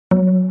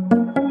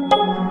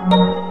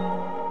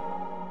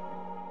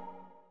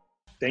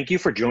Thank you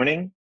for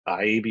joining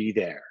IAB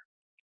There.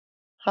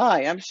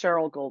 Hi, I'm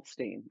Cheryl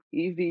Goldstein,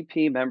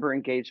 EVP Member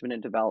Engagement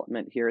and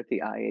Development here at the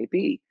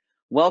IAB.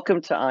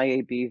 Welcome to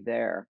IAB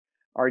There,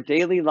 our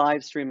daily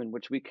live stream in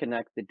which we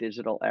connect the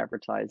digital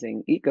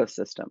advertising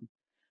ecosystem.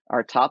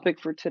 Our topic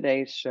for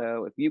today's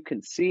show, if you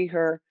can see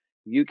her,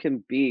 you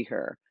can be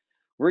her.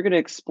 We're going to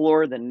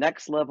explore the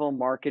next level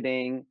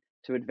marketing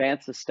to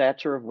advance the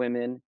stature of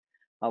women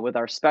with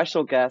our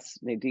special guest,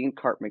 Nadine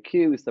Karp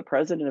McHugh, who's the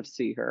president of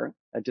See Her,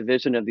 a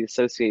division of the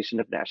Association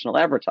of National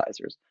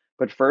Advertisers.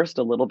 But first,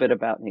 a little bit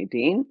about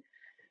Nadine.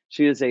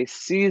 She is a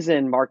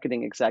seasoned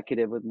marketing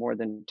executive with more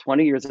than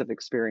 20 years of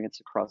experience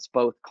across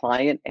both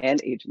client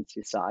and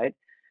agency side.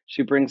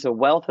 She brings a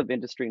wealth of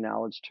industry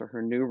knowledge to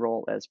her new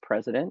role as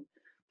president.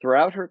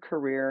 Throughout her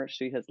career,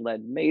 she has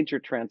led major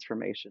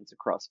transformations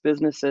across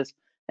businesses,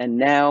 and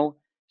now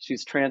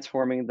she's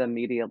transforming the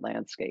media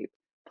landscape.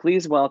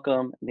 Please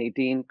welcome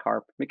Nadine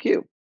Karp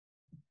McHugh.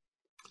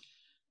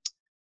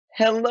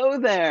 Hello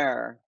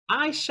there.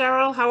 Hi,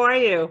 Cheryl. How are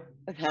you?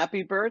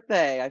 Happy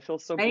birthday. I feel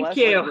so Thank blessed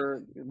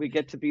you. that we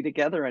get to be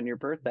together on your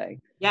birthday.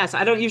 Yes,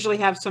 I don't usually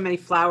have so many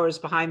flowers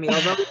behind me,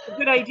 although it's a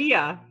good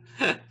idea.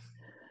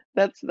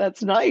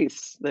 That's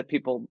nice that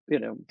people,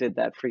 did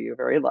that for you.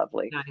 Very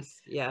lovely.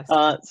 Nice, yes.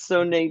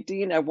 So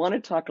Nadine, I want to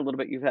talk a little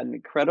bit. You've had an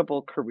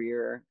incredible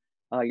career.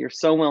 You're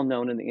so well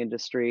known in the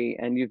industry,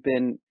 and you've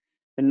been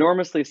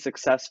enormously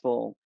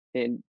successful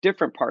in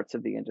different parts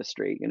of the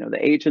industry,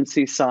 the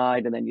agency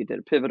side, and then you did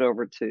a pivot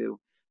over to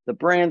the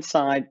brand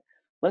side.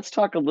 Let's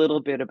talk a little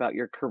bit about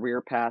your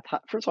career path.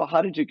 First of all,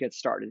 how did you get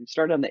started? You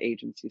started on the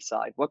agency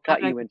side. What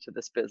got you into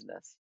this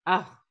business?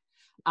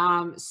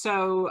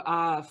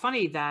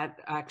 Funny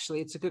that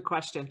actually, it's a good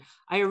question.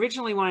 I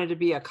originally wanted to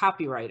be a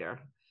copywriter.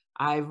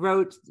 I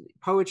wrote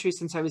poetry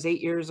since I was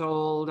 8 years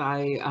old.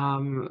 I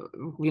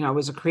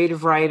was a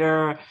creative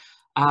writer.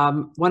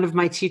 One of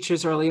my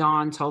teachers early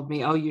on told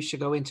me, oh, you should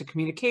go into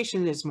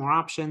communication. There's more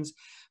options.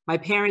 My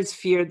parents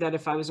feared that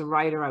if I was a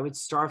writer, I would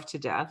starve to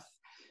death,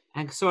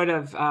 and sort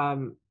of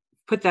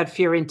put that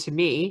fear into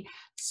me.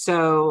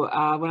 So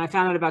when I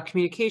found out about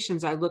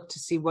communications, I looked to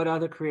see what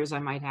other careers I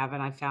might have,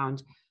 and I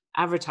found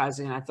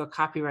advertising, and I thought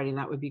copywriting,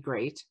 that would be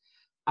great.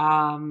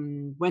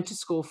 Went to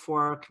school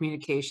for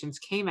communications,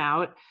 came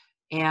out,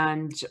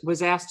 and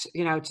was asked,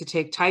 to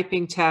take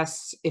typing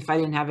tests if I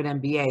didn't have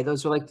an MBA.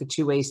 Those were like the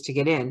two ways to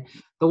get in.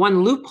 The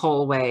one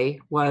loophole way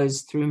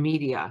was through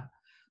media.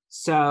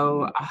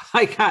 So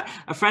I got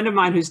a friend of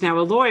mine who's now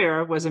a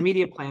lawyer, was a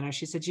media planner.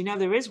 She said,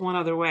 there is one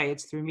other way.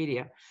 It's through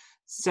media.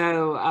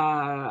 So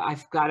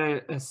I've got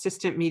an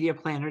assistant media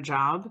planner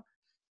job,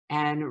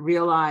 and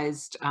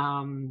realized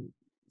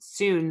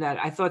soon that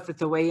I thought that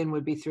the way in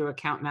would be through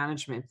account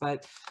management,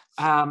 but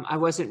I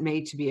wasn't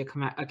made to be an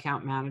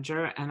account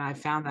manager. And I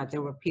found that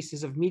there were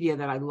pieces of media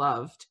that I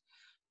loved.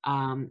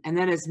 And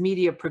then as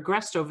media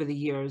progressed over the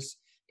years,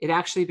 it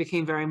actually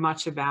became very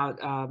much about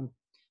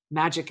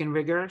magic and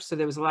rigor. So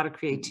there was a lot of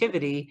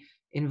creativity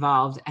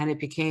involved, and it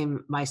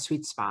became my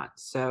sweet spot.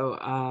 So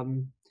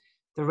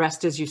the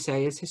rest, as you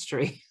say, is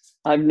history.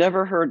 I've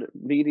never heard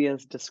media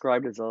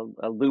described as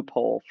a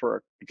loophole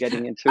for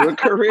getting into a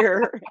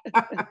career.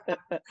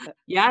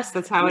 Yes,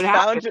 that's how it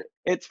happened.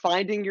 It's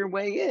finding your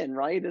way in,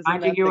 right?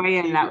 Finding your way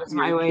in. That was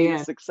my way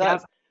in.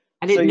 Success. Yep.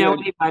 I didn't know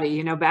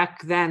anybody.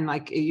 Back then,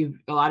 like a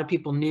lot of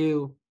people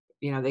knew,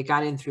 they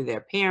got in through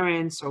their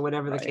parents or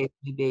whatever the case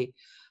may be.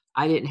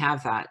 I didn't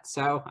have that,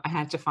 so I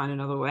had to find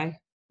another way.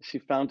 She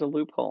found a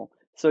loophole.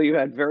 So you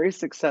had very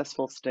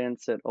successful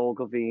stints at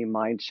Ogilvy,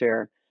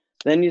 Mindshare.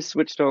 Then you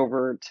switched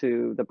over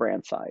to the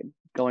brand side,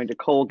 going to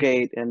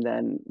Colgate and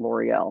then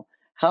L'Oreal.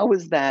 How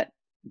was that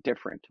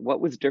different?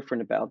 What was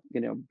different about,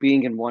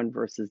 being in one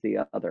versus the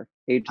other,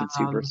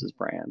 agency versus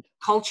brand?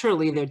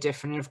 Culturally, they're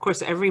different. And of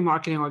course, every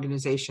marketing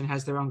organization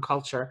has their own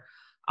culture.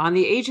 On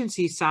the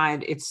agency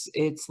side,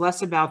 it's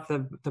less about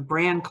the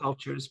brand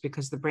cultures,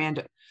 because the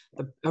brand,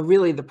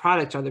 really the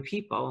product are the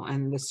people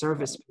and the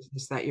service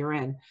business that you're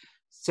in.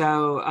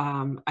 So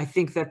I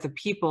think that the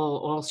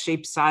people, all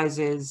shapes,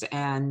 sizes,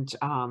 and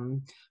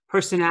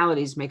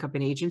personalities make up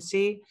an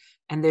agency.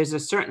 And there's a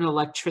certain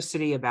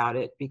electricity about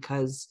it,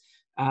 because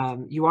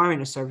you are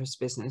in a service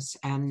business,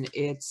 and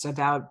it's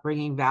about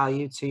bringing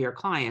value to your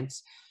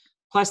clients.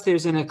 Plus,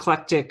 there's an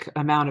eclectic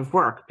amount of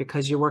work,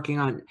 because you're working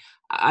on,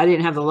 I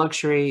didn't have the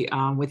luxury,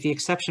 with the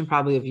exception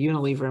probably of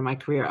Unilever in my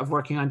career, of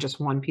working on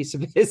just one piece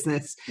of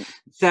business.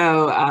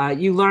 So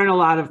you learn a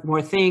lot of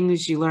more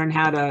things. You learn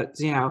how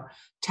to,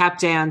 tap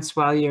dance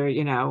while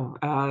you're,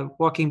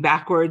 walking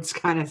backwards,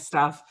 kind of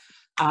stuff,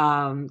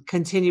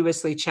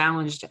 continuously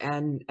challenged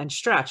and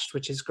stretched,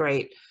 which is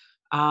great.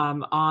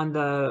 On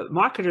the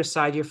marketer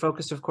side, you're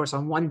focused, of course,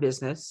 on one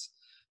business.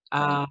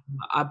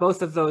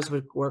 Both of those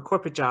were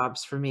corporate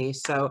jobs for me.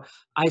 So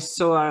I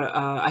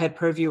saw, I had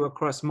purview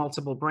across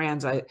multiple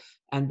brands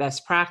and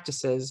best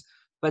practices,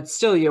 but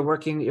still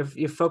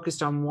you're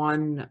focused on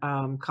one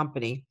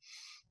company.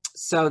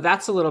 So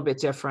that's a little bit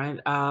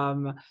different.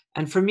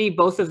 And for me,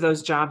 both of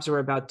those jobs were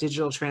about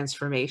digital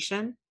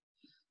transformation.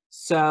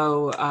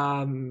 So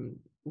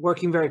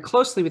working very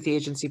closely with the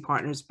agency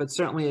partners, but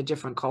certainly a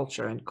different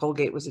culture. And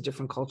Colgate was a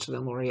different culture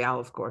than L'Oreal,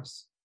 of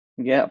course.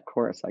 Yeah, of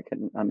course, I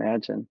can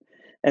imagine.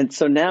 And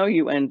so now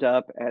you end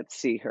up at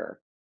Seeher.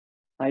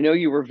 I know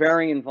you were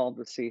very involved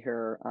with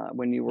Seeher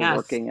when you were Yes.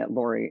 working at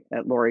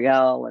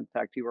L'Oreal. In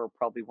fact, you were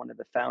probably one of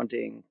the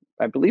founding,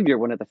 I believe you're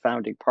one of the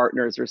founding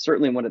partners, or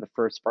certainly one of the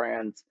first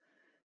brands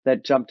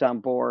that jumped on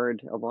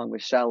board along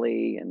with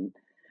Shelley. And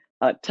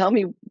tell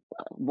me,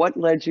 what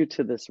led you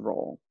to this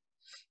role?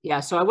 Yeah,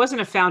 so I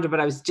wasn't a founder, but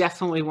I was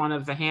definitely one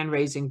of the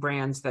hand-raising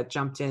brands that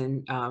jumped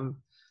in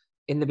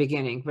the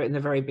beginning, in the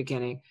very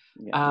beginning.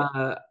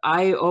 Yeah.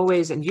 I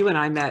always, and you and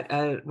I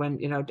met when,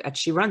 at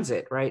She Runs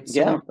It, right? So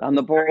Yeah, on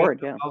the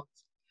board,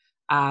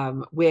 yeah.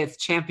 With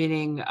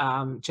championing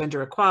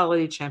gender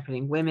equality,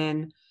 championing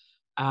women,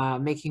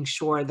 making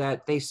sure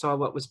that they saw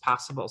what was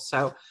possible.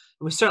 So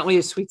it was certainly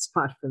a sweet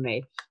spot for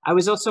me. I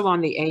was also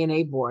on the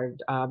ANA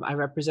board. I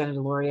represented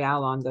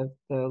L'Oreal on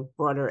the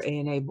broader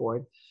ANA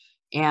board.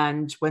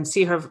 And when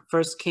Seeher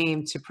first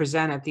came to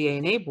present at the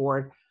ANA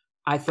board,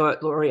 I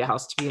thought L'Oreal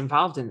has to be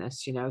involved in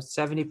this.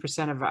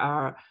 70%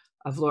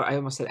 of L'Oreal, I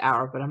almost said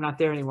our, but I'm not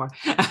there anymore.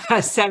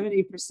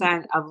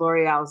 70% of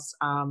L'Oreal's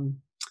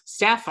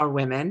staff are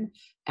women.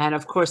 And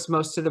of course,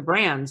 most of the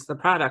brands, the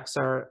products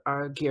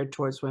are geared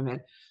towards women.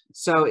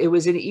 So it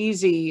was an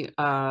easy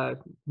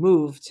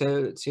move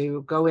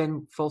to go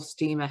in full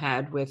steam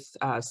ahead with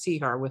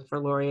Seeher for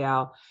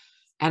L'Oreal.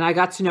 And I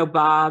got to know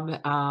Bob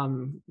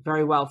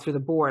very well through the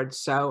board.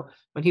 So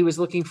when he was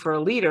looking for a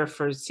leader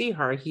for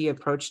Seeher, he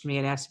approached me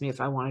and asked me if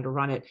I wanted to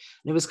run it.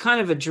 And it was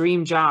kind of a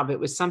dream job. It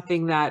was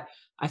something that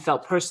I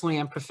felt personally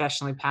and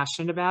professionally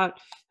passionate about.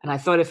 And I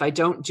thought, if I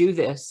don't do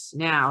this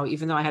now,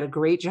 even though I had a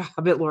great job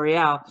at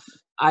L'Oreal,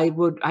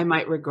 I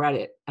might regret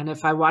it. And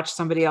if I watched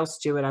somebody else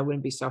do it, I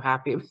wouldn't be so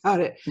happy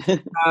about it. So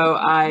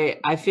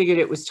I figured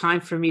it was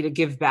time for me to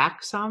give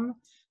back some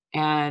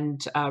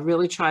and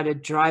really try to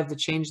drive the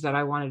change that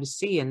I wanted to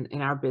see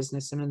in our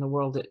business and in the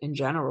world in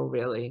general,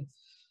 really.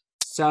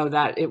 So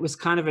that it was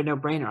kind of a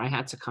no-brainer. I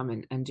had to come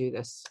in and do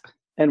this.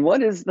 And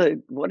what is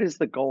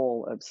the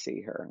goal of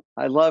Seeher?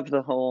 I love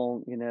the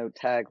whole,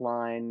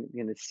 tagline,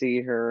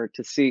 see her,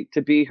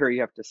 to be her,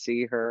 you have to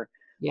see her.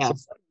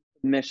 Yes. So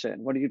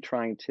mission, what are you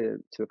trying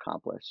to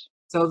accomplish?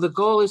 So the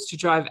goal is to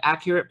drive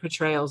accurate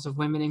portrayals of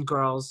women and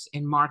girls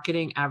in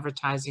marketing,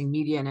 advertising,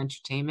 media, and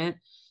entertainment,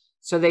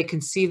 so they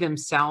can see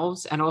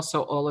themselves and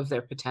also all of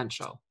their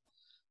potential.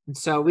 And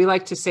so we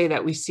like to say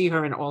that we see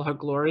her in all her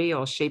glory,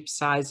 all shapes,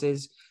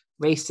 sizes,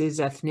 races,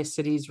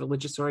 ethnicities,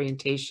 religious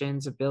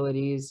orientations,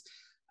 abilities,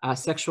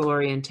 sexual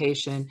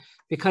orientation,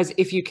 because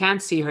if you can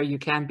see her, you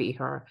can be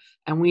her.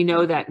 And we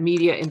know that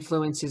media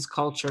influences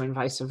culture and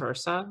vice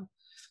versa.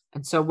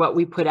 And so what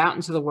we put out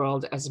into the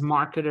world as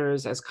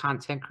marketers, as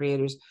content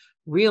creators,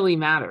 really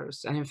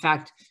matters. And in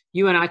fact,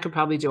 you and I could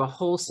probably do a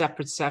whole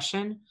separate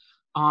session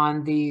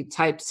on the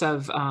types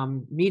of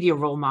media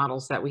role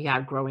models that we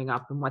had growing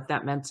up and what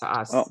that meant to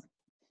us. Oh,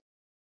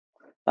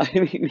 I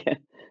mean, yeah,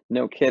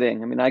 no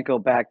kidding. I mean, I go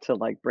back to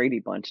like Brady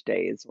Bunch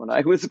days when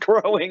I was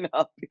growing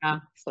up. Yeah.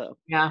 So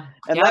yeah,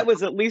 and that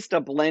was at least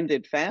a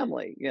blended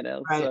family,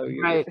 Right, So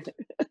right.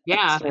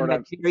 Yeah, sort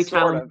of.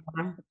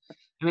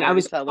 I mean, I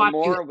was Tyler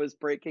Moore was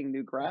breaking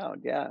new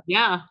ground. Yeah.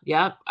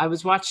 Yeah. I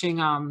was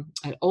watching an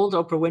old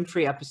Oprah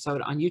Winfrey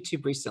episode on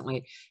YouTube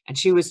recently, and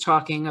she was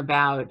talking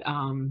about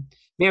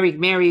Mary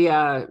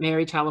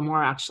Tyler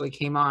Moore actually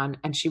came on,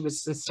 and she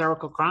was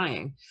hysterical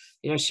crying.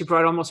 She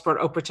almost brought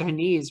Oprah to her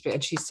knees,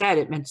 and she said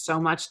it meant so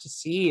much to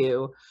see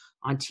you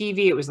on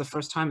TV. It was the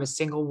first time a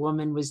single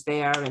woman was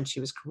there, and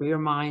she was career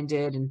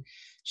minded, and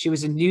she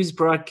was a news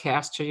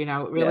broadcaster. It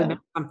really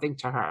meant something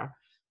to her.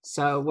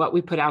 So what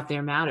we put out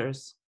there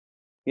matters.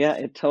 Yeah,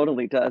 it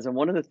totally does. And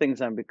one of the things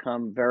I've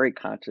become very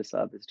conscious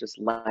of is just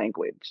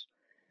language.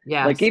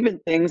 Yeah. Like even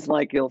things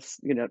like you'll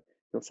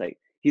say,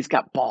 he's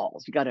got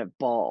balls. You got to have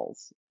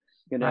balls,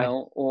 Right.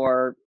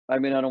 or, I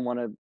mean, I don't want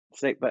to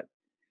say, but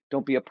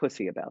don't be a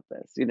pussy about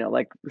this,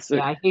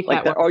 I hate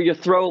like that or you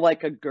throw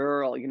like a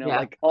girl, Yeah.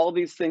 like all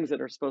these things that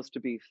are supposed to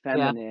be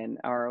feminine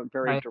are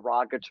very Right.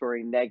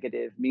 derogatory,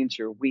 negative, means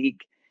you're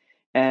weak.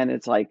 And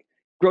it's like,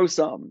 grow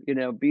some,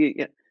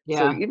 be.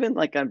 Yeah. So even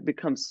like I've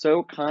become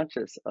so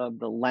conscious of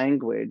the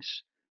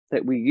language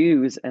that we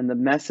use and the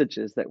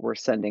messages that we're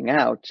sending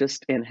out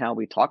just in how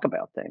we talk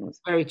about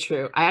things. Very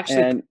true. I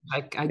actually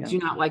do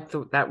not like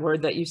that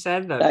word that you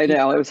said. I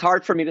know it was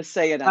hard for me to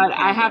say it. But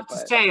I have to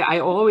say, I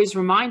always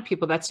remind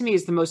people that to me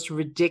is the most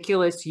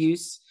ridiculous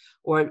use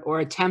or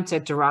attempt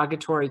at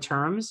derogatory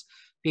terms,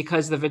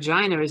 because the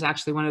vagina is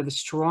actually one of the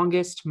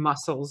strongest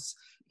muscles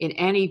in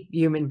any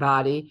human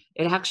body.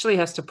 It actually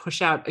has to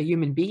push out a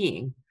human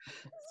being.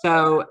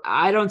 So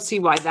I don't see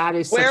why that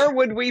is. Where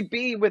would we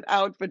be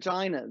without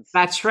vaginas?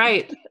 That's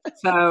right.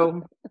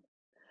 So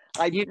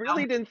I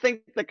really didn't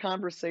think the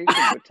conversation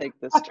would take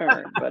this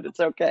turn, but it's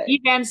okay.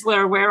 Eve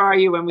Ensler, where are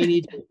you when we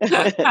need you?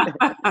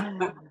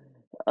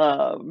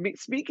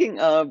 Speaking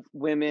of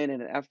women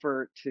and an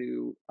effort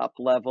to up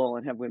level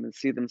and have women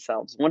see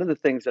themselves, one of the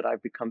things that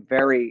I've become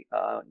very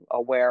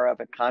aware of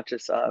and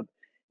conscious of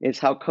is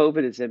how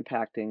COVID is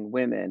impacting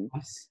women.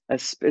 Yes.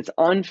 It's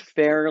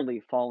unfairly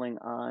falling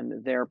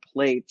on their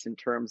plates in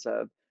terms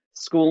of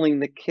schooling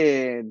the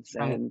kids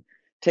Right. and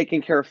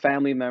taking care of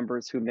family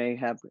members who've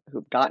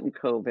gotten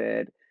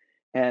COVID,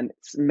 and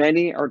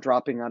many are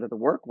dropping out of the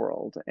work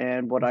world.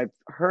 And what I've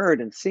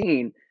heard and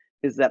seen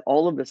is that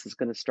all of this is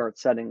going to start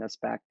setting us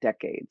back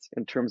decades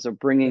in terms of Yeah.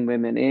 bringing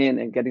women in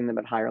and getting them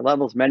at higher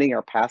levels. Many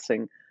are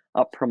passing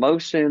up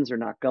promotions or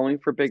not going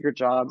for bigger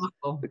jobs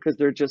Awful. because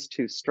they're just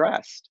too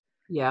stressed.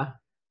 Yeah.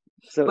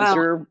 So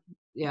Well,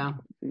 yeah.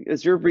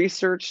 is your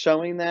research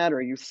showing that? Or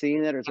are you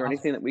seeing that? Or is there Yes.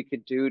 anything that we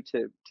could do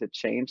to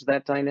change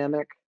that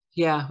dynamic?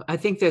 Yeah, I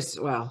think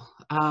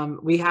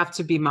we have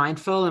to be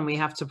mindful and we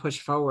have to push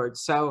forward.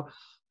 So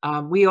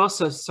we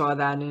also saw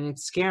that, and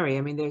it's scary.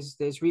 I mean,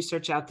 there's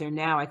research out there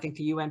now. I think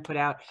the UN put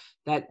out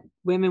that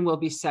women will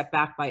be set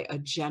back by a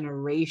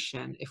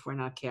generation if we're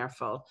not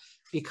careful,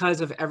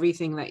 because of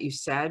everything that you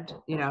said,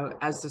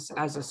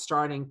 as a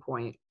starting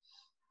point.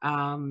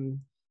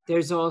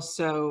 There's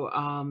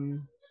also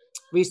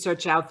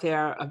research out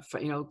there of,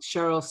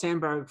 Sheryl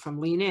Sandberg from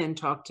Lean In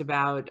talked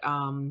about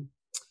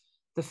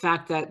the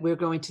fact that we're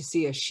going to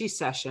see a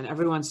she-cession.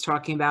 Everyone's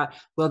talking about,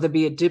 will there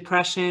be a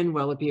depression?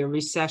 Will it be a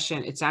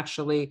recession? It's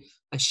actually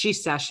a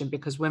she-cession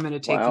because women are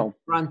taking Wow. the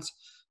brunt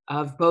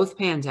of both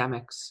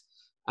pandemics.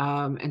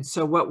 And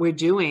so what we're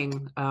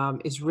doing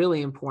is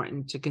really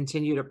important to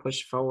continue to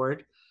push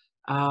forward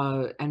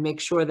and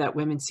make sure that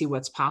women see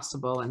what's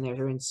possible and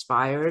they're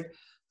inspired,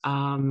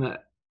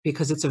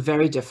 because it's a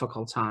very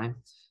difficult time.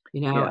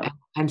 Yeah.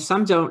 And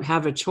some don't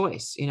have a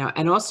choice,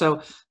 and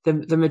also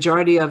the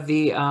majority of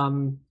the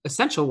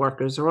essential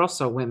workers are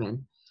also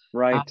women.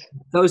 Right.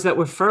 Those that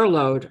were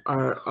furloughed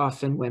are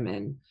often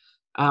women.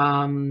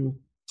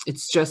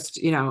 It's just,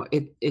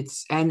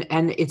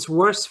 it's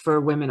worse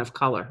for women of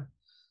color.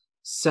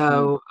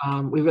 So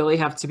we really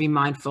have to be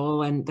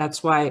mindful, and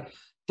that's why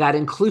that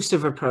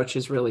inclusive approach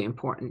is really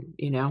important,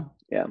 Yeah.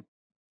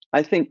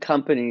 I think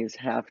companies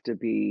have to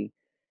be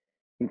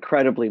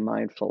incredibly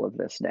mindful of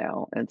this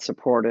now and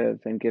supportive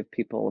and give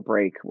people a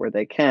break where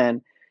they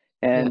can.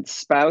 Yeah, And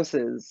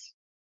spouses,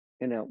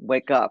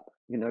 wake up,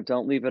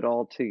 don't leave it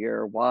all to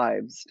your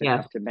wives to yeah,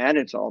 have to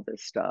manage all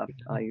this stuff.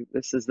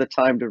 This is the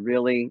time to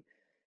really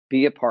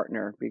be a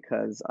partner,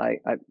 because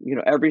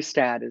every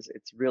stat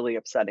it's really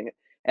upsetting.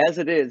 As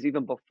it is,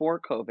 even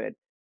before COVID,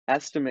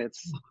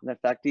 estimates, in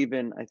fact,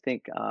 even I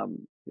think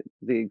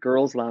the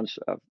Girls Lounge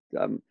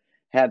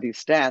had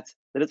these stats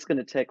that it's going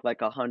to take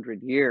like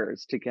 100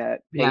 years to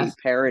get pay yes,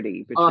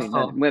 parity between men and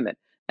awful. women,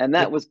 and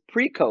Yeah, that was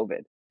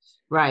pre-COVID.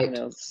 right.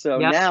 So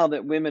Yep. now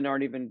that women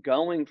aren't even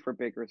going for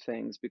bigger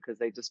things because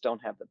they just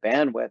don't have the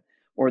bandwidth,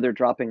 or they're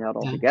dropping out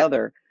Yeah.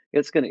 altogether,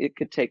 it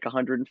could take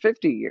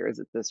 150 years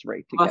at this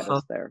rate to get us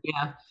Awful. there.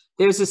 Yeah.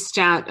 There's a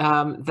stat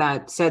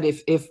that said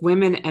if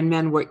women and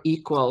men were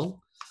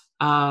equal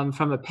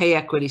from a pay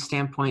equity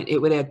standpoint, it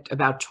would add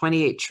about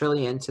 28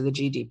 trillion to the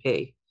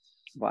GDP.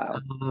 Wow.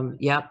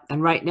 Yep.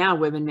 And right now,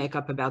 women make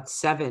up about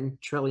 7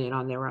 trillion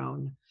on their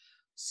own.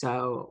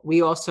 So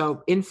we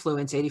also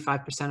influence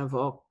 85% of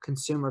all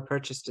consumer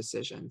purchase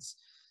decisions.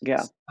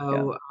 Yeah.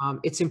 So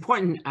it's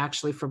important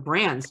actually for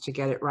brands to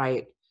get it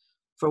right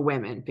for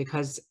women,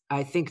 because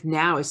I think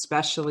now,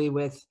 especially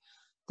with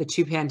the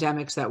 2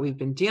 pandemics that we've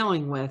been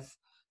dealing with,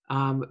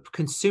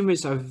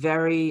 consumers are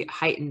very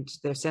heightened.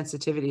 Their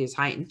sensitivity is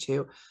heightened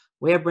to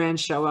where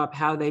brands show up,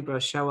 how they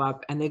both show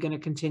up, and they're going to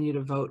continue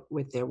to vote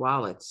with their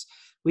wallets.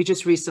 We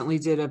just recently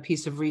did a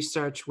piece of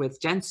research with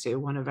Dentsu,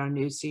 one of our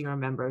new CEO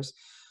members.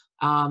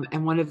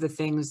 And one of the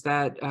things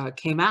that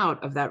came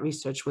out of that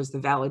research was the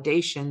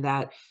validation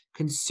that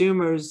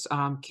consumers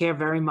care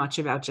very much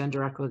about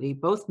gender equity,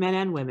 both men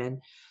and women,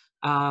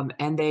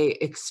 and they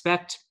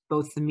expect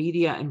both the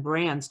media and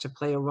brands to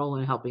play a role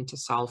in helping to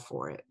solve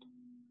for it.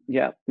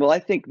 Yeah. Well, I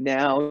think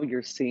now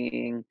you're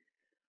seeing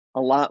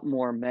a lot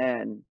more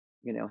men,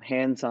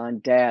 hands-on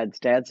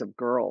dads of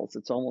girls.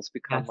 It's almost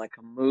become Yes. like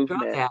a Girl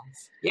movement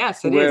dads.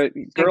 Yes, it is. where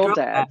Said girl girl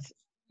dads. dads,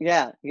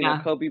 yeah,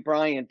 Yeah. Kobe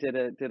Bryant did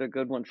a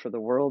good one for the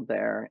world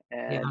there,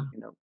 Yeah.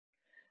 and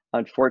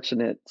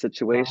unfortunate Yeah.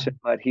 situation,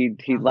 but he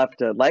Yeah.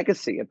 left a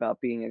legacy about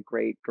being a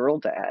great girl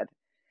dad.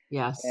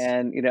 Yes.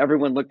 And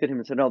everyone looked at him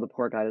and said, "Oh, the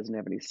poor guy doesn't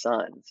have any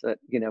sons." But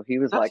he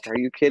was That's like, true. "Are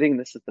you kidding?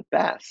 This is the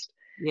best."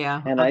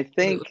 Yeah, And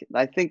absolutely.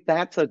 I think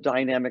that's a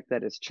dynamic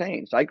that has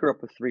changed. I grew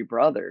up with 3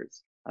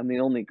 brothers. I'm the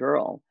only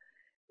girl,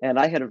 and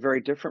I had a very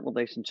different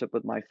relationship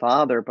with my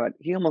father, but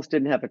he almost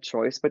didn't have a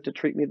choice but to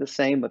treat me the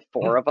same with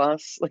 4 Yeah. of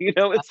us.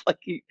 It's like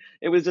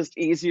it was just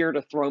easier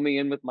to throw me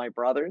in with my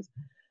brothers.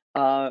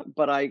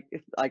 But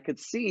I could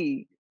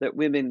see that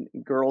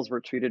girls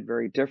were treated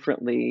very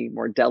differently,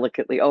 more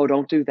delicately. "Oh,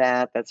 don't do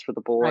that. That's for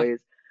the Right.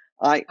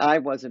 boys." I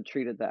wasn't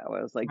treated that way.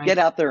 I was like, Right. "Get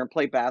out there and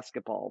play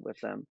basketball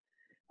with them."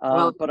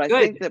 Well, But I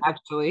good, think that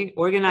actually.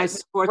 Organized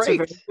sports are very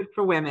great, good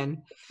for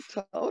women.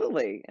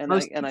 totally. And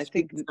Most I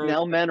districts think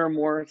now men are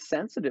more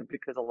sensitive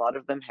because a lot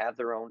of them have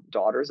their own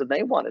daughters and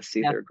they want to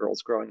see yeah, their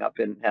girls growing up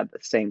and have the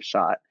same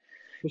shot.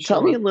 for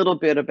Tell me sure. a little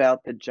bit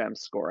about the GEM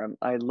score.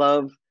 I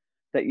love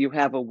that you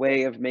have a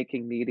way of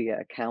making media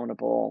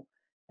accountable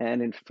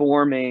and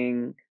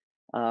informing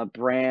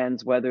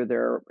brands whether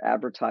their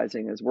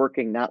advertising is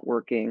working, not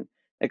working.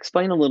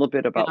 Explain a little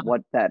bit about Yeah,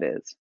 what that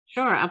is.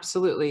 sure,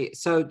 absolutely.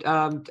 So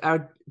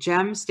our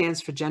GEM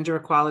stands for Gender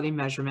Equality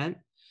Measurement.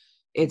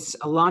 It's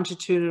a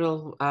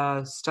longitudinal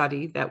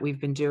study that we've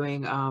been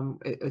doing.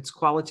 It's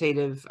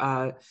qualitative,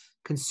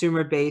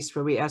 consumer-based,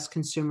 where we ask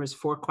consumers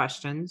 4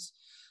 questions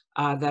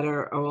that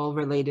are all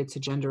related to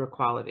gender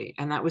equality.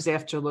 And that was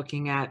after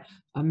looking at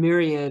a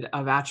myriad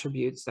of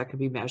attributes that could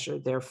be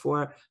measured. There are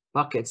 4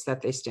 buckets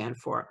that they stand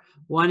for.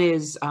 One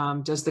is,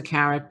 does the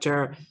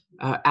character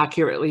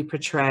accurately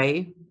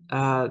portray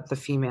the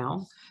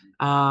female?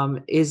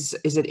 Is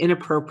it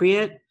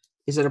inappropriate?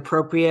 Is it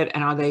appropriate?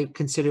 And are they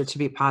considered to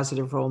be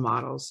positive role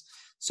models?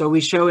 So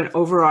we show an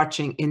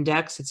overarching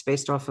index. It's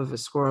based off of a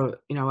score,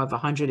 of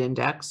 100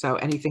 index. So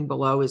anything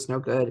below is no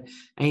good.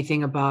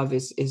 Anything above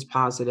is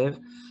positive.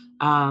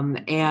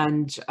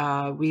 And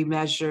we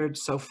measured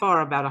so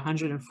far about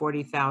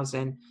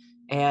 140,000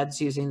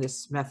 ads using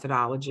this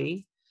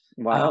methodology.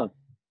 Wow.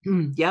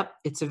 Yep,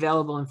 it's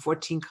available in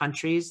 14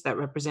 countries that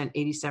represent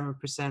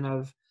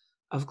 87%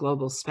 of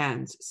global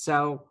spend.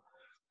 So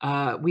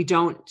we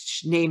don't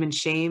name and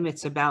shame.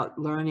 It's about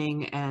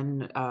learning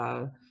and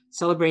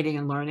celebrating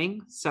and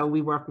learning. So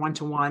we work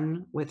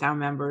one-to-one with our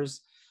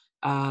members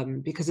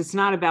because it's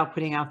not about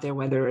putting out there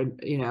whether,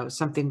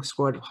 something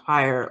scored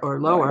higher or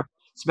lower. Right.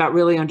 It's about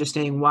really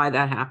understanding why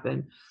that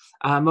happened.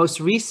 Most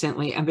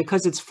recently, and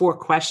because it's 4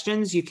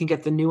 questions, you can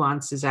get the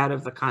nuances out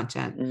of the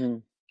content. Mm-hmm.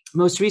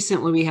 Most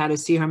recently, we had a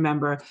See Her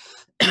member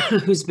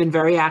who's been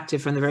very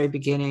active from the very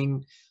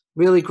beginning,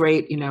 really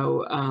great,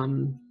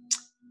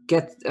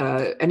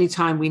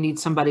 anytime we need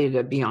somebody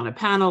to be on a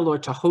panel or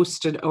to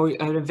host an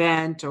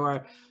event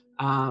or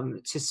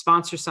to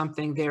sponsor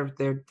something,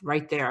 they're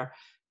right there.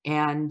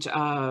 And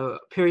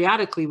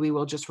periodically, we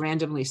will just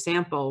randomly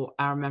sample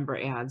our member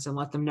ads and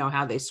let them know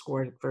how they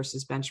scored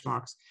versus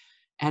benchmarks.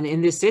 And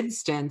in this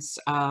instance,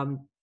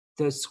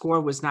 the score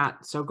was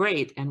not so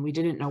great, and we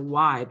didn't know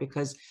why,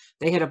 because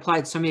they had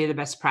applied so many of the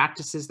best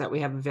practices that we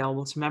have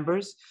available to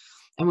members.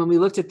 And when we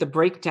looked at the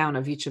breakdown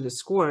of each of the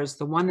scores,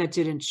 the one that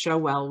didn't show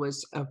well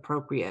was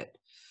appropriate.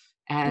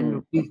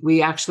 And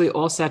we actually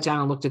all sat down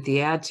and looked at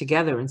the ad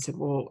together and said,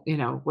 well,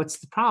 what's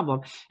the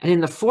problem? And in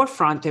the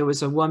forefront, there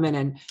was a woman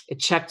and it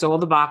checked all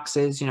the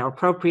boxes,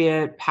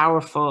 appropriate,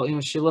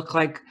 powerful, she looked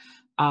like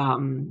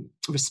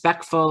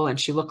respectful and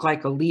she looked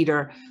like a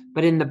leader.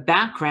 But in the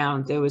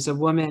background, there was a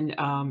woman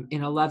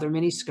in a leather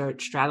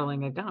miniskirt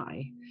straddling a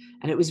guy.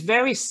 And it was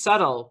very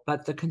subtle,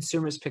 but the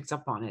consumers picked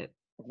up on it.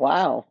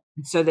 Wow.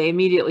 So they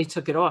immediately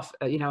took it off,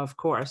 of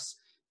course.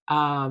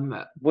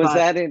 Was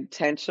that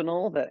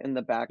intentional, that in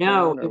the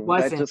background? No, it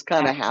wasn't. That just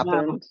kind of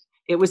happened? No,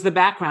 it was the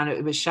background.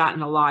 It was shot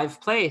in a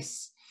live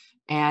place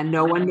and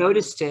no one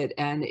noticed it.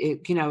 And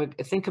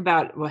think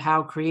about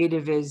how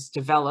creative is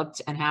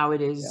developed and how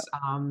it is,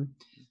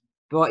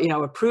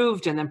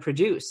 approved and then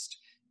produced,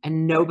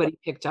 and nobody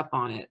picked up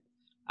on it.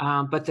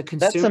 But the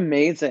consumer— That's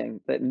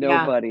amazing that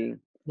nobody—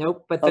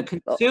 Nope, but the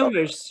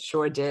consumers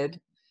sure did.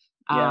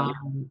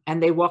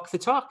 And they walked the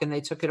talk and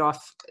they took it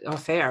off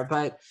air.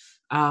 But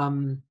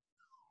so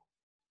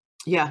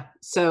that's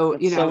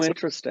so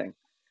interesting.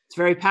 It's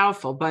very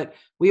powerful. But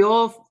we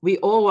all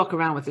walk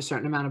around with a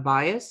certain amount of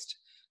bias.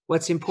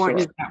 What's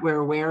important is that we're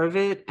aware of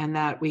it and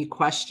that we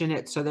question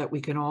it so that we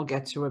can all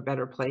get to a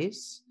better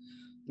place.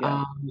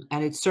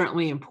 And it's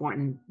certainly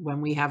important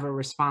when we have a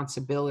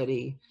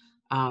responsibility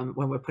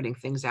when we're putting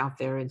things out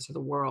there into the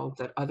world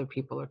that other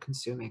people are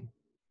consuming.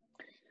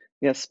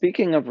 Yeah,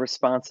 speaking of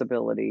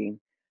responsibility,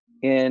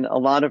 in a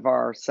lot of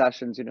our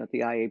sessions, at the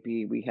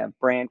IAB, we have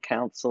brand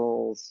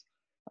councils,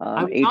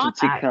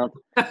 agency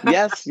council.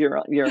 Yes,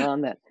 you're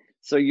on that.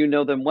 So you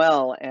know them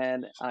well.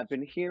 And I've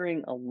been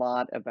hearing a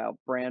lot about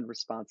brand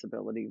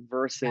responsibility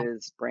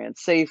versus brand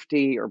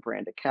safety or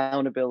brand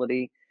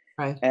accountability.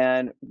 Right.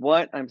 And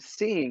what I'm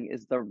seeing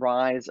is the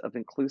rise of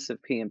inclusive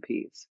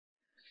PMPs,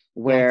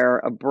 where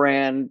a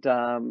brand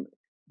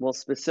will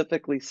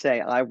specifically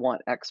say, I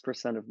want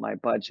X% of my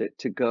budget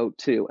to go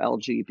to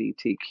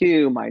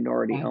LGBTQ,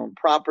 minority-owned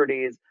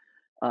properties,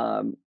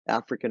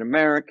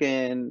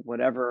 African-American,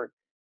 whatever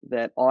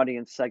that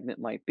audience segment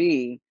might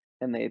be,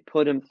 and they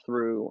put them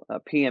through a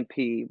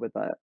PMP with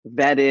a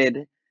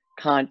vetted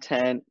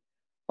content,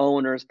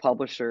 owners,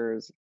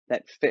 publishers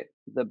that fit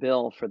the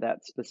bill for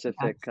that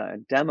specific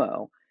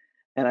demo.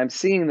 And I'm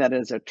seeing that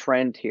as a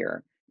trend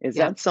here. Is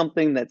that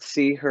something that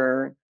See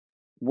Her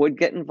would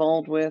get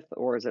involved with,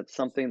 or is it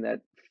something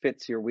that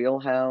fits your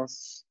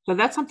wheelhouse? So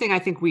that's something I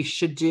think we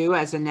should do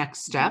as a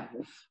next step.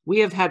 We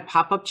have had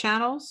pop-up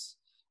channels.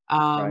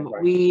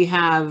 We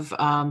have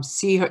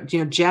See Her,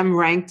 GEM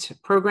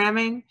ranked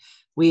programming.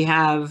 We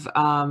have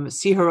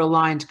See Her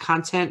aligned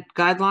content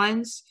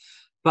guidelines.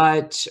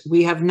 but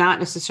we have not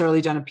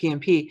necessarily done a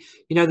PMP.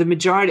 You know, the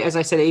majority, as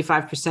I said,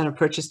 85% of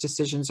purchase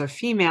decisions are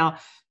female.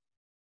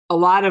 A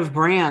lot of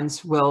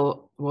brands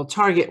will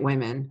target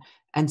women.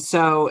 And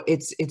so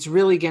it's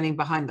really getting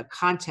behind the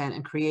content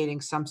and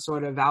creating some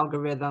sort of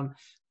algorithm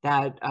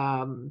that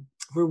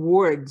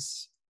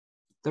rewards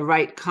the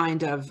right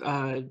kind of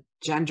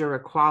gender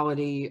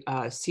equality,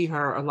 see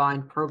her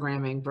aligned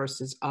programming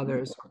versus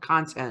others, or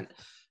content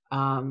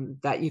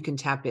that you can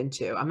tap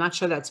into. I'm not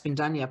sure that's been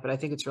done yet, but I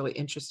think it's really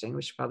interesting.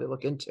 We should probably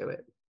look into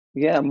it.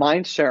 Yeah,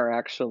 Mindshare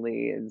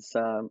actually is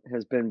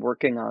has been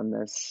working on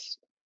this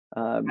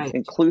Right.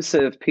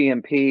 inclusive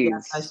PMPs.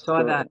 Yes, I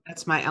saw that.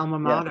 That's my alma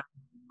mater.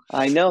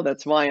 I know,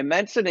 that's why I'm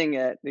mentioning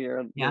it.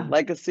 Your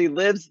legacy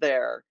lives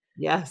there.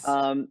 Yes.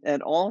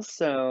 And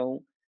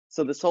also,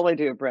 so this whole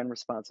idea of brand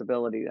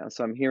responsibility,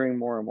 so I'm hearing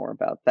more and more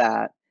about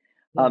that.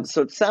 Yes.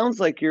 So it sounds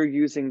like you're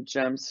using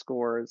GEM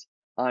scores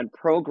on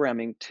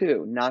programming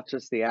too, not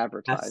just the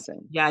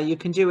advertising. Yes. Yeah, you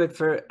can do it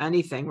for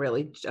anything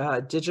really.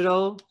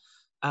 Digital,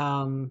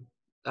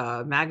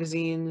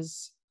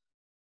 magazines,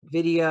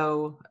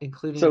 video,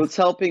 including. So it's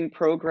helping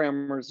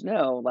programmers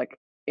know, like,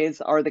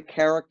 are the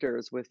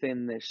characters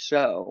within this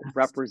show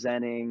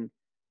representing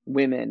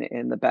women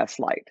in the best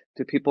light?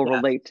 Do people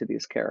relate to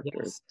these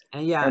characters?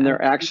 Yes. And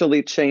they're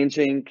actually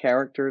changing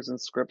characters and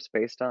scripts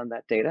based on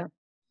that data?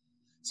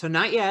 So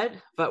not yet,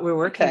 but we're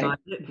working on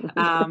it.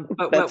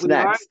 But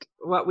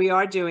what we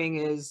are doing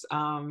is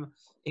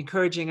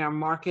encouraging our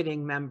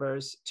marketing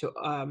members to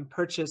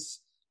purchase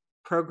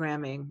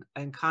programming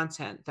and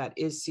content that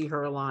is See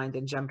Her aligned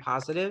and GEM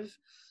positive.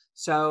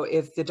 So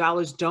if the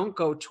dollars don't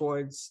go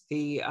towards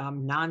the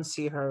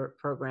non-See Her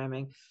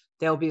programming,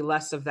 there'll be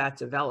less of that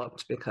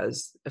developed,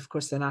 because of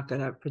course they're not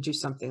going to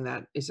produce something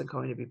that isn't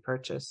going to be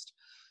purchased.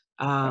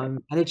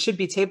 And it should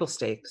be table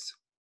stakes.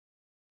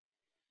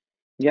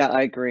 Yeah,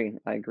 I agree.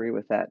 I agree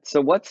with that. So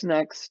what's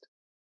next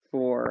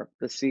for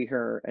the See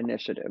Her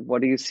initiative?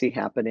 What do you see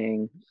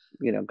happening,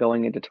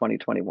 going into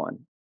 2021?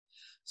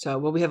 So,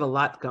 well, we have a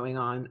lot going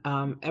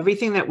on.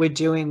 Everything that we're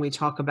doing, we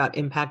talk about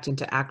impact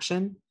into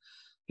action,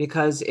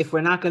 because if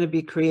we're not going to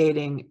be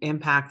creating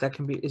impact that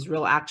is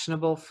real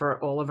actionable for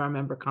all of our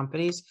member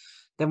companies,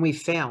 then we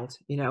failed,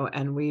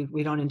 and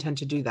we don't intend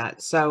to do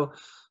that. So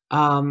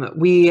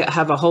we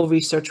have a whole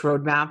research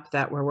roadmap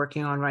that we're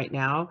working on right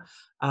now.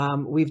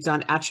 We've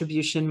done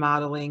attribution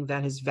modeling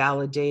that has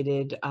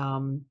validated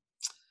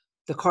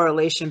the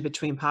correlation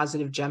between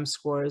positive GEM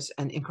scores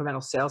and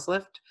incremental sales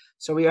lift.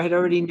 So we had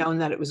already known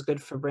that it was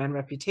good for brand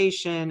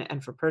reputation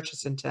and for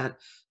purchase intent,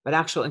 but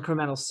actual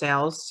incremental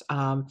sales,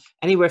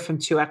 anywhere from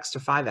 2x to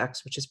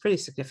 5x, which is pretty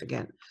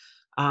significant.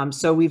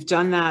 So we've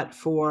done that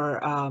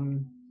for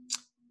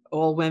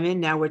all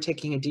women. Now we're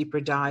taking a deeper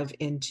dive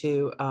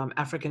into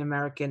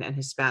African-American and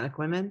Hispanic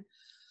women,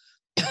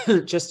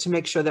 just to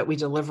make sure that we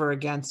deliver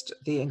against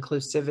the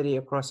inclusivity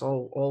across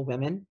all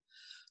women.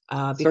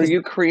 So are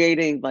you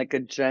creating like a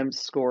GEM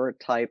score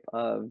type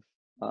of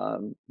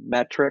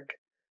metric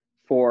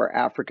for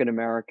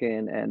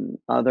African-American and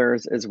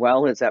others as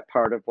well? Is that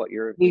part of what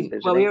you're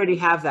envisioning? Well, we already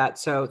have that.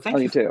 So thank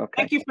you. You do? Okay.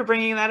 Thank you for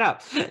bringing that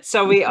up.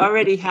 So we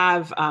already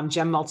have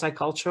GEM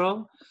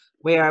Multicultural,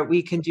 where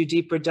we can do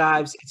deeper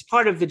dives. It's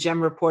part of the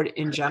GEM report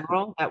in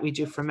general that we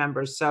do for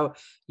members. So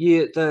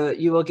you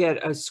will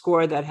get a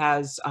score that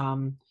has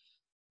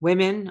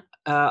women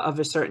of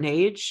a certain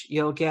age.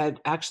 You'll get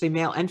actually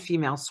male and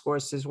female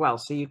scores as well.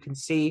 So you can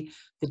see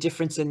the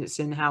difference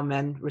in how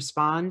men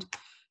respond.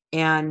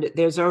 And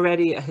there's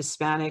already a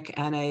Hispanic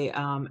and a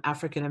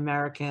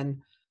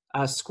African-American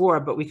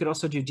score, but we could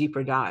also do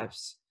deeper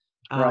dives.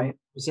 Right.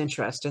 There's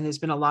interest, and there's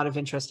been a lot of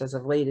interest as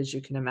of late, as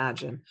you can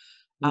imagine.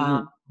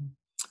 Mm-hmm.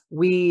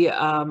 We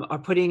are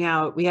putting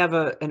out, we have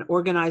an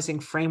organizing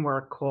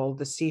framework called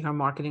the See Her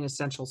Marketing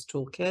Essentials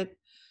Toolkit,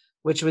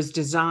 which was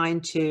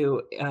designed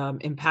to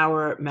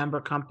empower member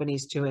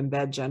companies to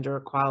embed gender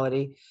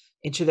equality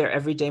into their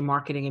everyday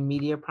marketing and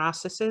media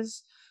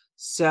processes.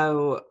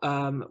 So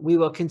we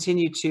will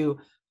continue to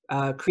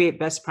create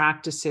best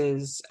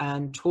practices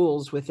and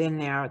tools within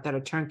there that are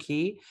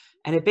turnkey.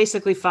 And it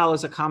basically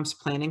follows a comms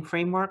planning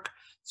framework.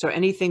 So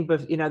anything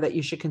that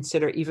you should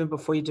consider even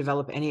before you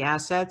develop any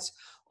assets,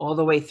 all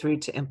the way through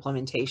to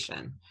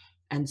implementation.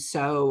 And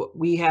so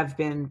we have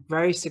been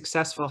very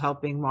successful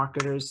helping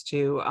marketers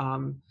to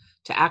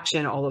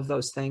action all of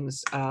those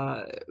things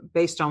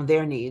based on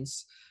their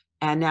needs.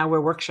 And now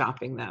we're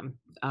workshopping them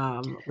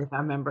with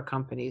our member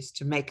companies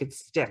to make it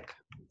stick.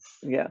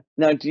 Yeah.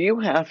 Now, do you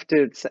have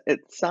to,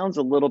 it sounds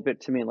a little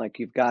bit to me like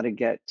you've got to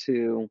get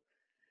to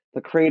the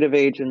creative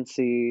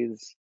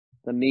agencies,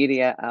 the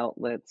media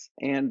outlets,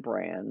 and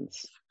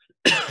brands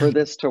for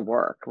this to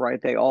work,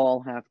 right? They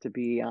all have to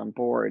be on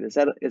board. Is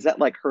that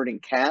like herding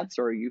cats,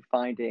 or are you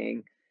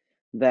finding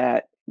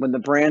that when the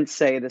brands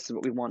say this is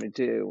what we want to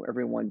do,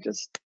 everyone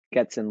just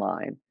gets in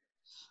line?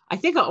 I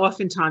think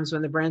oftentimes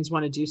when the brands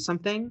want to do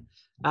something,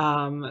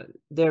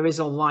 there is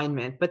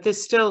alignment, but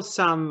there's still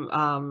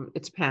some,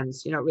 it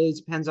depends, it really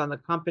depends on the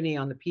company,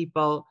 on the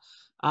people.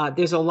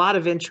 There's a lot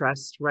of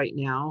interest right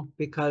now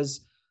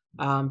because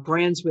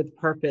Brands with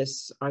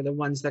purpose are the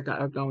ones that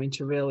are going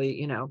to really,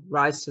 you know,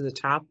 rise to the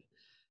top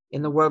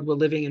in the world we're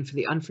living in for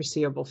the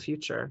unforeseeable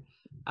future.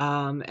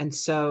 And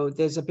so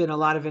there's been a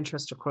lot of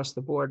interest across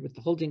the board with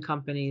the holding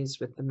companies,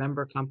 with the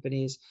member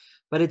companies,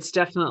 but it's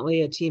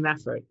definitely a team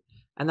effort.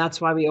 And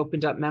that's why we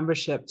opened up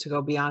membership to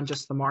go beyond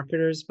just the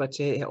marketers, but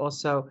to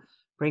also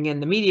bring in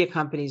the media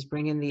companies,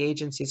 bring in the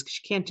agencies, because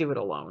you can't do it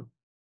alone.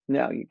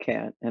 No, you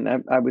can't. And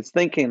I was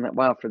thinking that,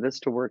 wow, for this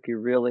to work,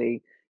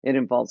 it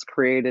involves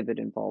creative, it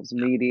involves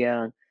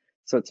media.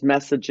 So it's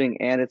messaging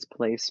and it's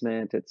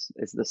placement.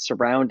 Is the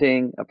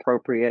surrounding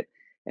appropriate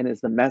and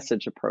is the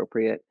message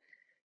appropriate?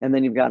 And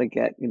then you've got to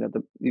get,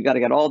 you've got to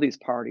get all these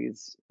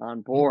parties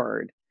on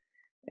board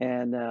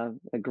and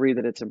agree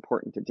that it's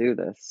important to do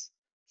this.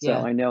 So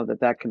Yeah. I know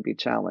that can be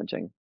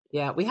challenging.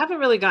 Yeah, we haven't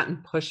really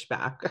gotten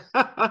pushback.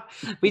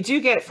 We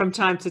do get from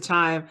time to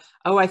time,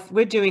 oh,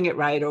 we're doing it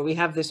right, or we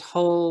have this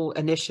whole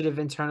initiative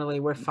internally,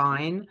 we're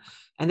fine.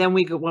 And then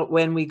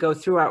when we go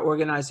through our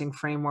organizing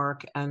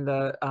framework and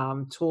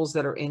the tools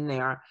that are in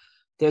there,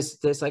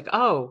 there's like,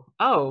 oh,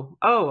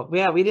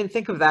 yeah, we didn't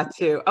think of that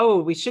too.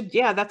 Oh, we should,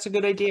 yeah, that's a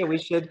good idea. We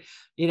should,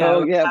 you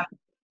know. Oh, yeah.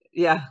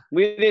 Yeah.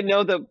 We didn't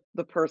know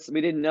the person. We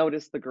didn't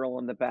notice the girl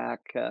in the back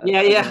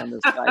Yeah. on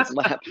this guy's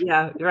lap.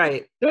 Yeah,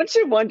 right. Don't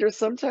you wonder,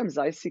 sometimes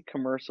I see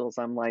commercials,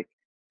 I'm like,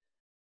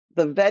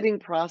 the vetting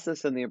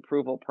process and the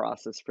approval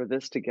process for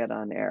this to get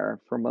on air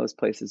for most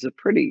places is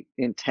pretty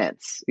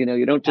intense.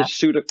 You don't just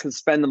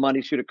spend the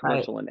money, shoot a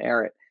commercial and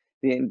air it.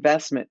 The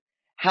investment.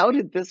 How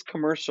did this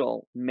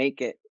commercial make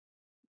it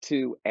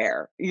to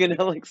air?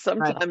 Like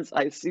sometimes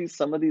I see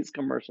some of these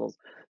commercials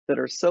that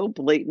are so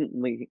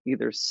blatantly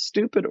either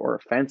stupid or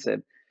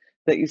offensive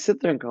that you sit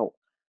there and go,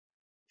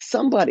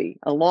 somebody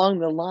along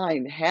the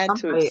line had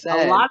to have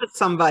said, a lot of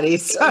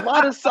somebodies. a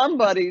lot of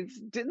somebodies.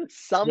 Didn't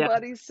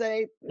somebody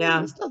say,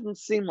 Yeah, this doesn't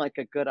seem like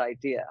a good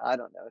idea? I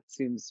don't know. It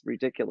seems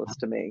ridiculous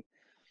to me.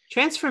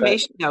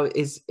 Transformation, though,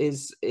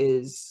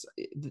 is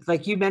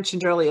like you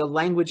mentioned earlier,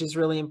 language is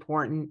really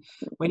important.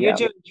 When you're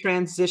doing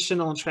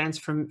transitional and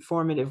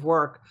transformative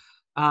work,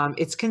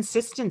 it's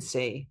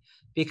consistency.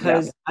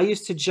 Because I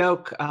used to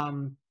joke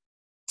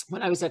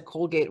when I was at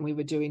Colgate and we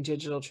were doing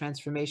digital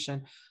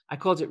transformation, I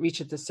called it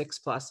Reach at the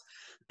 6+,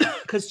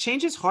 because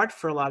change is hard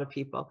for a lot of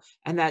people,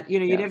 and that you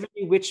never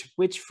knew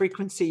which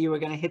frequency you were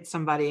going to hit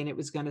somebody and it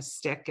was going to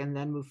stick and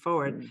then move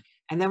forward.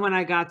 And then when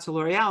I got to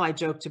L'Oreal, I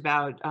joked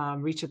about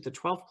Reach at the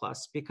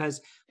 12+, because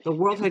the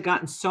world had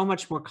gotten so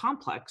much more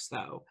complex,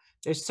 though.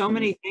 There's so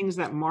many things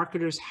that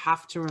marketers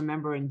have to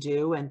remember and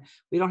do, and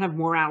we don't have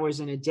more hours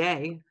in a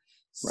day.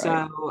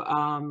 So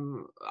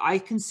I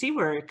can see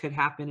where it could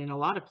happen in a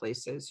lot of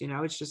places.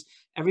 It's just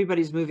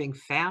everybody's moving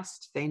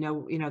fast. They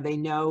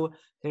know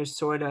their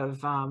sort of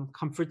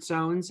comfort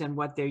zones and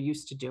what they're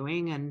used to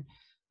doing. And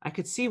I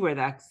could see where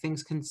that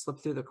things can slip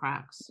through the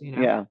cracks,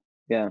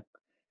 Yeah.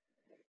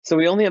 So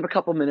we only have a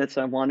couple minutes.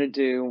 I want to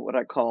do what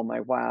I call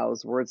my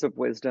wows, words of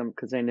wisdom,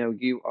 because I know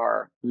you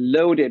are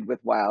loaded with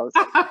wows.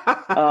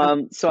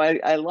 So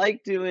I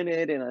like doing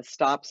it in a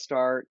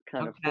stop-start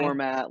kind of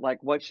format.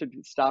 Like, what should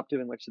you stop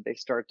doing? What should they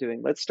start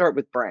doing? Let's start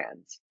with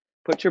brands.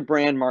 Put your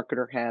brand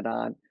marketer hat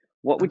on.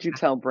 What would you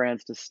tell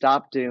brands to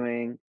stop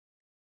doing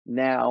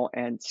now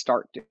and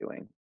start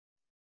doing?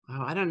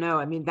 Oh, I don't know.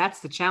 I mean, that's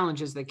the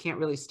challenge, is they can't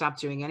really stop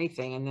doing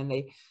anything. And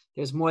then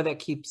there's more that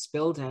keeps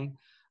building.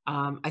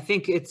 I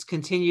think it's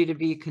continue to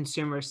be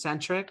consumer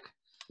centric,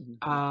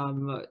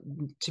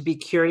 to be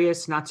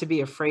curious, not to be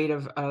afraid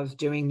of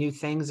doing new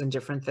things and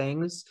different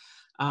things.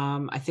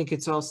 I think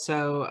it's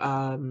also,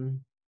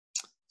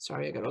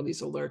 sorry, I got all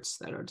these alerts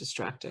that are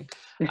distracting.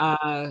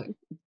 And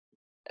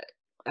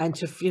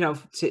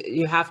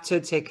you have to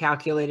take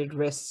calculated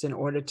risks in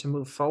order to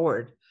move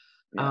forward.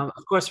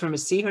 Of course, from a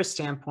CHER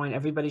standpoint,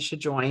 everybody should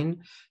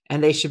join,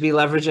 and they should be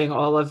leveraging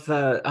all of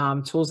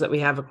the tools that we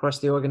have across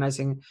the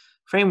organizing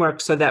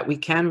framework, so that we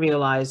can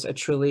realize a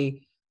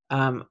truly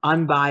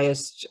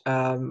unbiased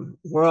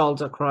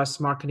world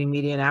across marketing,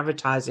 media, and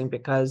advertising,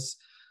 because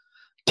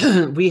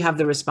we have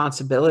the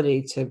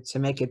responsibility to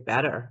make it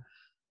better.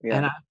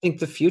 And I think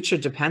the future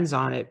depends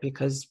on it,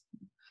 because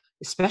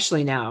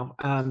especially now,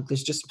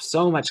 there's just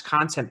so much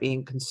content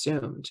being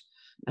consumed,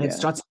 and it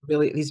starts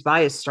these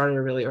bias start at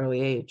a really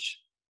early age.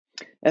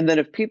 And then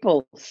if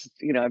people,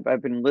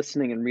 I've been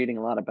listening and reading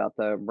a lot about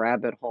the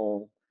rabbit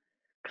hole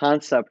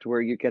concept,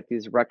 where you get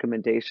these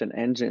recommendation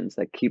engines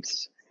that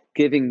keeps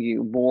giving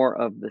you more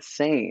of the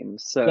same.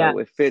 So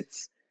if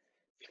it's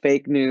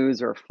fake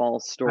news or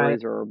false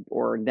stories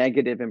or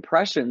negative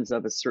impressions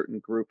of a certain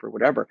group or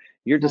whatever,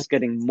 you're just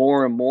getting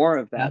more and more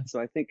of that.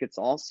 So I think it's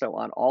also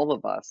on all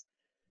of us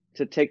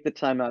to take the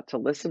time out to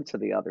listen to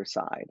the other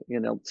side,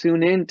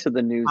 tune into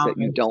the news that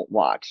you don't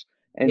watch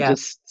and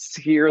just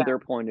hear their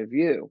point of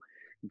view.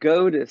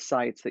 Go to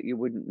sites that you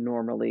wouldn't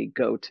normally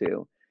go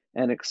to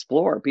and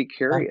explore, be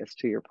curious,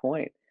 to your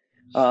point.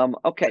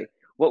 Okay.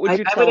 What would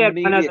you tell the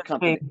media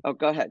company? Oh,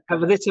 go ahead.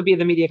 This would be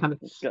the media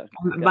company.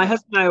 My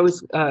husband and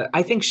I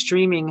I think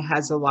streaming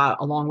has a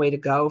long way to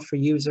go for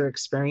user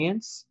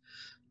experience.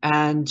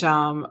 And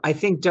I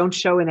think don't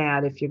show an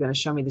ad if you're going to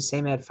show me the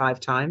same ad 5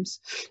 times.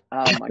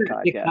 Oh my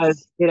God, Because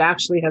yes. it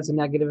actually has a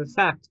negative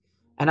effect.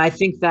 And I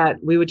think that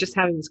we were just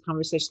having this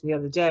conversation the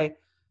other day.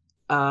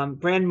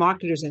 Brand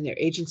marketers and their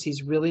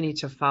agencies really need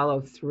to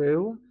follow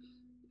through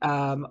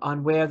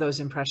on where those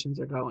impressions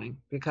are going,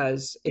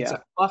 because it's Yeah.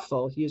 an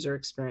awful user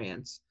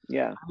experience.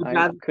 Yeah, I would I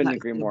rather couldn't not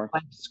agree see a more.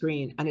 blank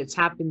screen, and it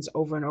happens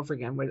over and over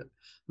again. Where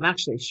I'm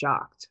actually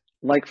shocked.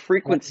 Like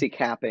frequency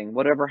capping,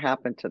 whatever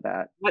happened to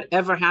that?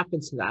 Whatever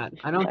happened to that?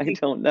 I don't I think.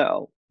 don't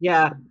know.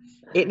 Yeah,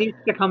 it needs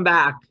to come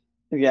back.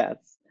 Yes.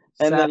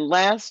 And So then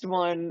last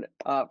one,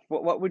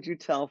 what would you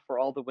tell for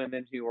all the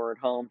women who are at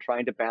home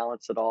trying to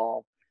balance it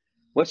all?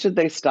 What should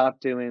they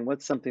stop doing?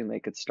 What's something they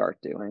could start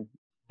doing?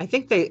 I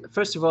think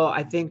first of all,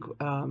 I think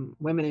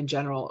women in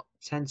general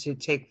tend to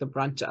take the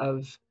brunt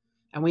of,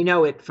 and we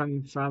know it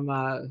from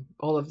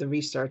all of the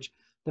research.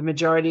 The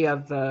majority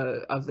of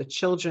the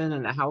children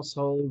and the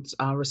households'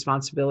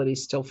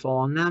 responsibilities still fall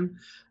on them.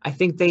 I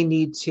think they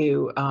need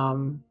to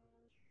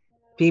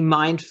be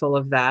mindful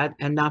of that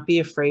and not be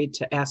afraid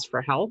to ask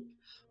for help,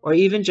 or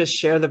even just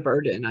share the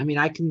burden. I mean,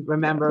 I can Yeah,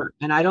 remember,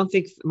 and I don't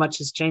think much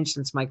has changed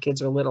since my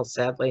kids were little,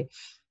 sadly,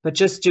 but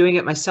just doing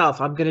it myself.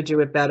 I'm going to do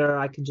it better.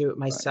 I can do it right.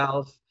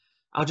 myself.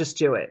 I'll just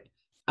do it.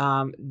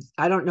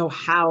 I don't know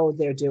how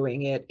they're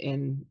doing it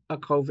in a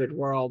COVID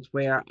world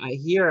where I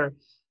hear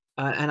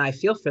and I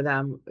feel for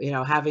them,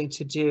 having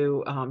to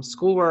do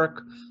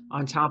schoolwork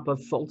on top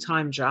of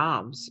full-time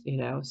jobs,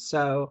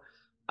 so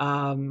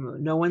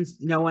no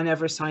one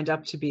ever signed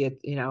up to be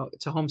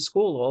to homeschool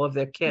all of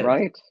their kids.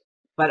 Right.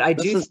 But I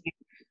This do is, think,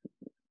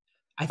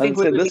 I I would think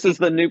we're say living this is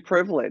the new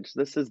privilege.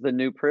 This is the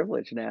new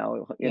privilege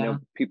now. yeah,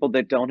 People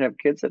that don't have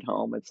kids at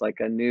home, it's like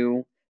a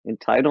new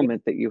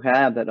entitlement that you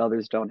have that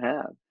others don't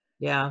have.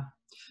 yeah.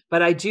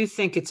 But I do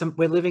think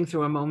we're living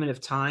through a moment of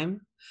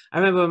time. I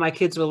remember when my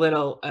kids were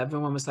little,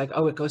 everyone was like,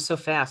 "Oh, it goes so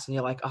fast," and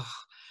you're like, "Oh,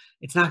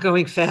 it's not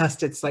going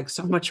fast. It's like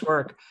so much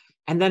work."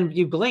 And then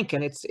you blink,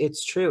 and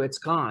it's true. It's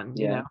gone.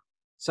 Yeah.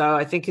 So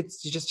I think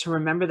it's just to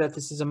remember that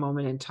this is a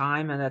moment in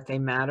time and that they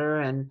matter,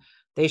 and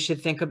they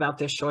should think about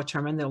their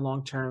short-term and their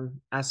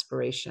long-term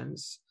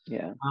aspirations.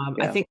 Yeah. I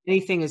Yeah. think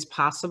anything is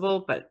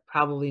possible, but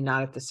probably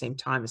not at the same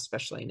time,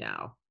 especially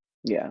now.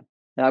 Yeah.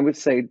 I would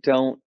say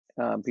don't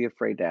be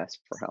afraid to ask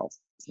for help.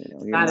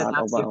 You're Gotta not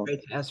not be alone.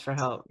 afraid to ask for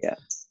help. Yeah.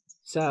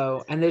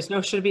 So, and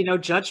should be no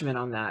judgment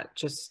on that.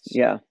 Just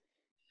Yeah.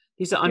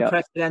 these are Yep.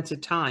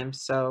 unprecedented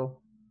times. So,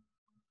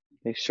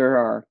 They sure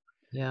are.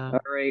 yeah. All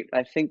right.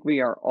 I think we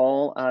are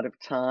all out of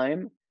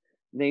time.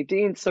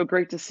 Nadine, so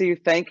great to see you.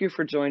 Thank you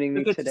for joining So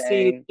me good to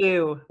see you today.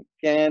 too.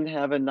 Again,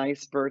 have a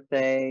nice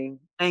birthday.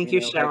 Thank you,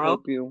 I Cheryl.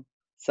 hope you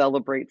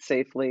celebrate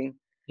safely,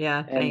 Yeah,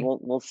 and thanks.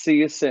 we'll see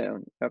you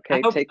soon. I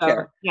Okay, hope take so.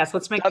 care. Yes,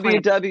 let's make plans.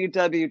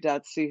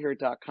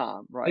 www.seeher.com,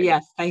 Oh, right?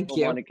 yes, If thank people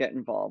you. want to get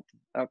involved.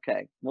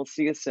 Okay, we'll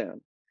see you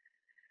soon.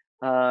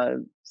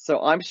 So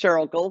I'm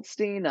Cheryl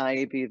Goldstein.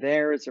 IAB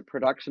There is a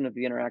production of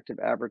the Interactive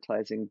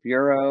Advertising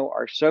Bureau.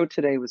 Our show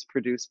today was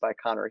produced by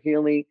Connor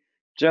Healy,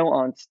 Joe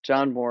Ontz,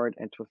 John Ward,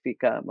 and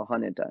Twafika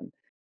Mohanendan.